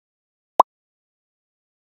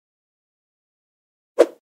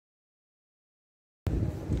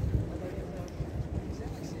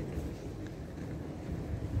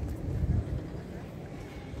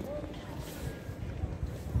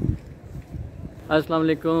अस्सलाम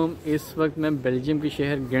वालेकुम। इस वक्त मैं बेल्जियम के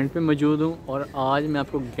शहर गेंट में मौजूद हूँ और आज मैं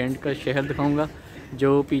आपको गेंट का शहर दिखाऊंगा। जो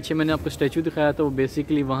पीछे मैंने आपको स्टैचू दिखाया था वो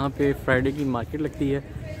बेसिकली वहाँ पे फ्राइडे की मार्केट लगती है।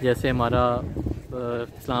 जैसे हमारा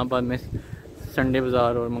इस्लामाबाद में संडे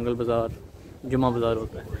बाज़ार और मंगल बाज़ार, जुमा बाज़ार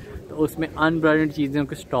होता है, तो उसमें अनब्रांडेड चीज़ों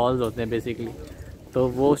के स्टॉल्स होते हैं बेसिकली। तो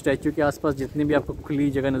वो स्टैचू के आसपास जितनी भी आपको खुली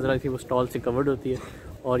जगह नज़र आती है वो स्टॉल से कवर्ड होती है।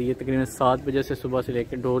 और ये तकरीबन 7 बजे से सुबह से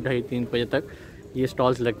लेकर 2, ढाई, 3 बजे तक ये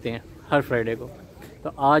स्टॉल्स लगते हैं हर फ्राइडे को। तो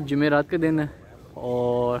आज जुमेरात का दिन है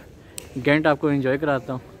और गेंट आपको एंजॉय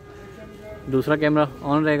कराता हूँ। दूसरा कैमरा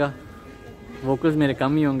ऑन रहेगा, वोकल्स मेरे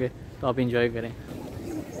कम ही होंगे, तो आप एंजॉय करें।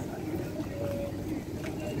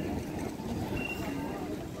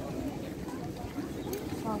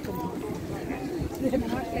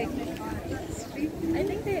 I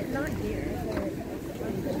think they're not here.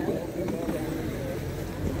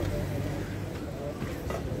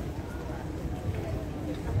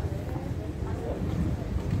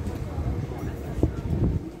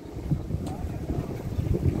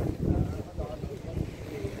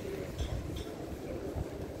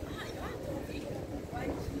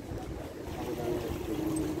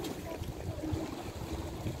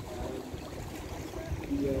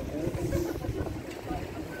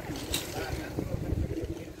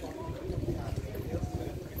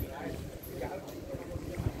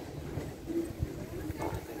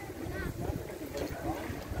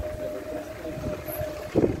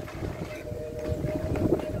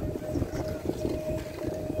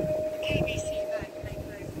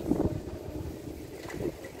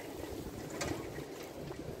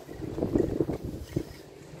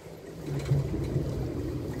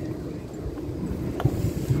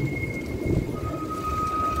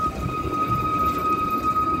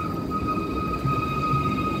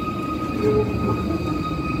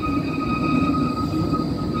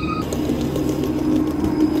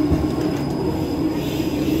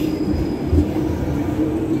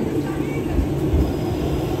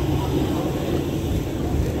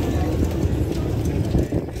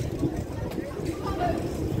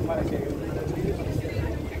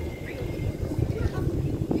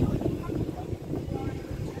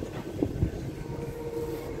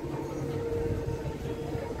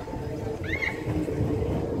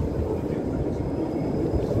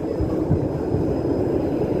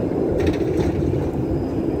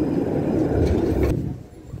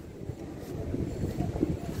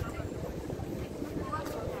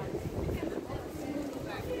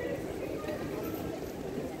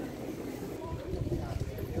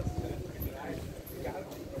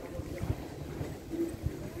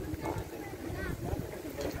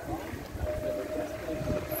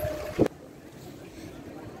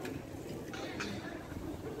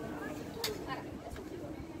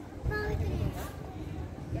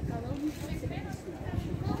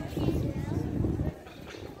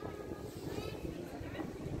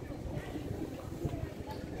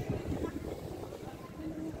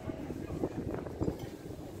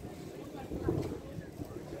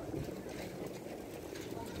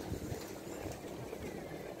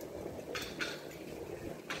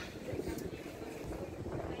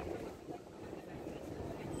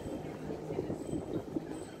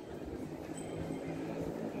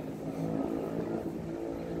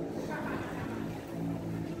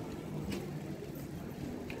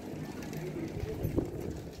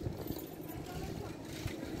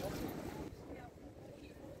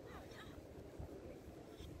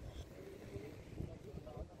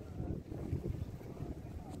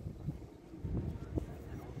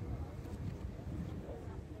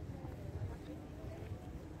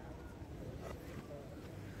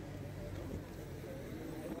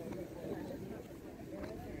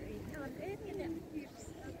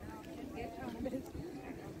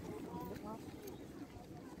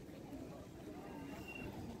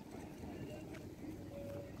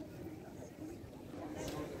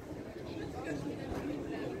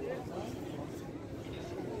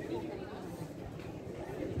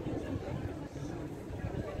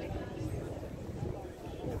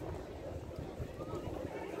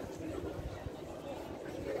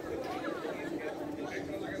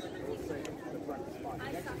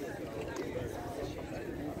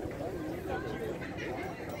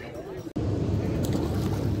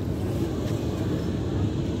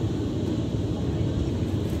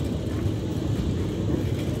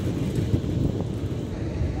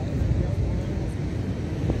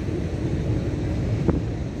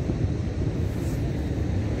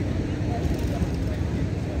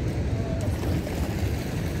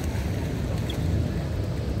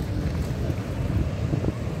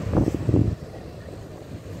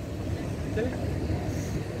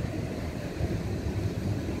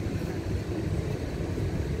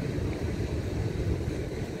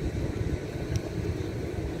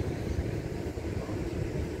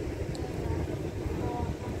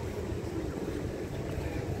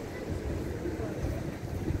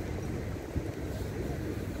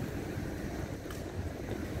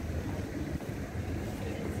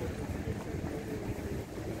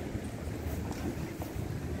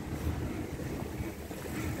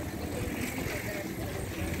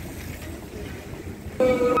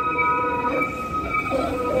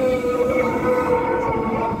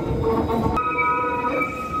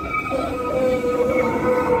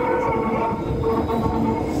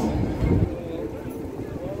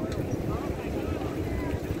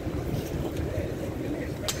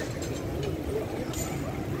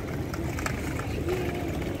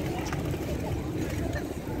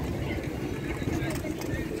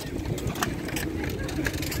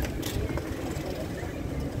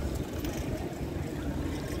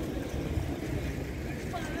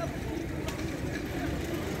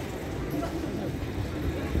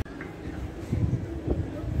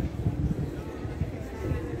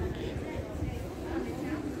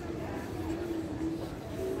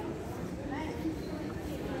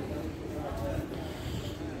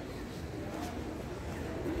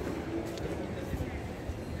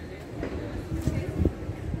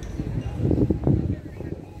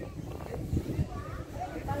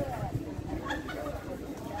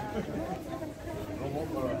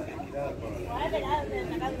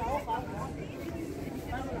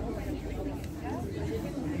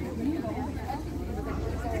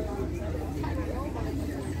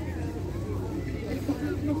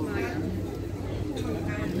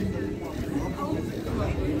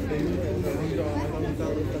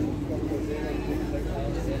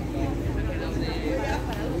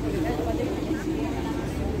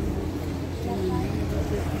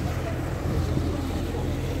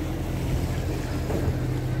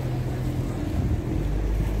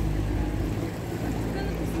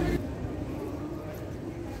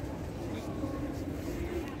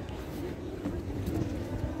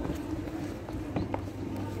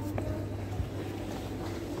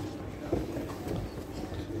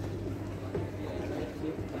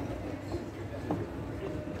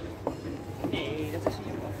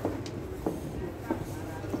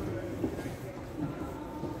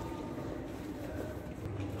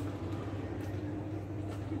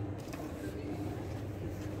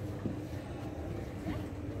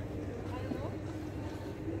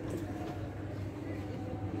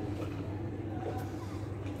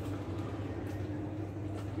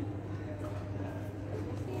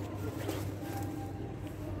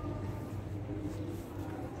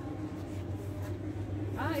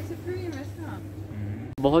 It's a Korean restaurant.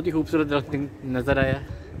 बहुत ही खूबसूरत दरख्त नज़र आया,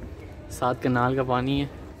 साथ कनाल का पानी है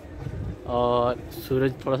और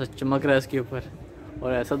सूरज थोड़ा सा चमक रहा है इसके ऊपर,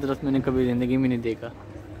 और ऐसा दरख्त मैंने कभी ज़िंदगी में नहीं देखा।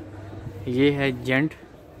 ये है जेंट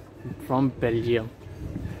फ्रॉम बेल्जियम,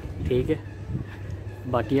 ठीक है।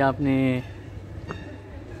 बाकी आपने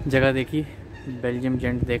जगह देखी, बेल्जियम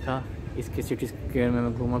जेंट देखा, इसके सिटी स्क्वायर में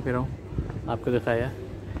मैं घूमा फिरा हूँ, आपको दिखाया।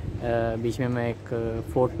 बीच में मैं एक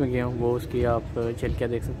फ़ोर्ट में गया हूँ, वो उसकी आप चल के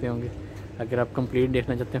देख सकते होंगे। अगर आप कंप्लीट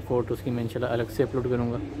देखना चाहते हैं फ़ोर्ट, उसकी मैं इंशाल्लाह अलग से अपलोड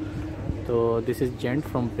करूँगा। तो this is gent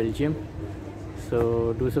from Belgium, so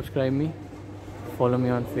do subscribe me, follow me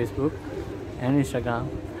on Facebook and Instagram.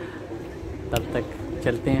 तब तक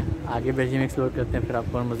चलते हैं आगे, बेल्जियम एक्सप्लोर करते हैं, फिर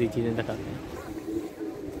आपको और मज़ीद चीज़ें दिखाते हैं।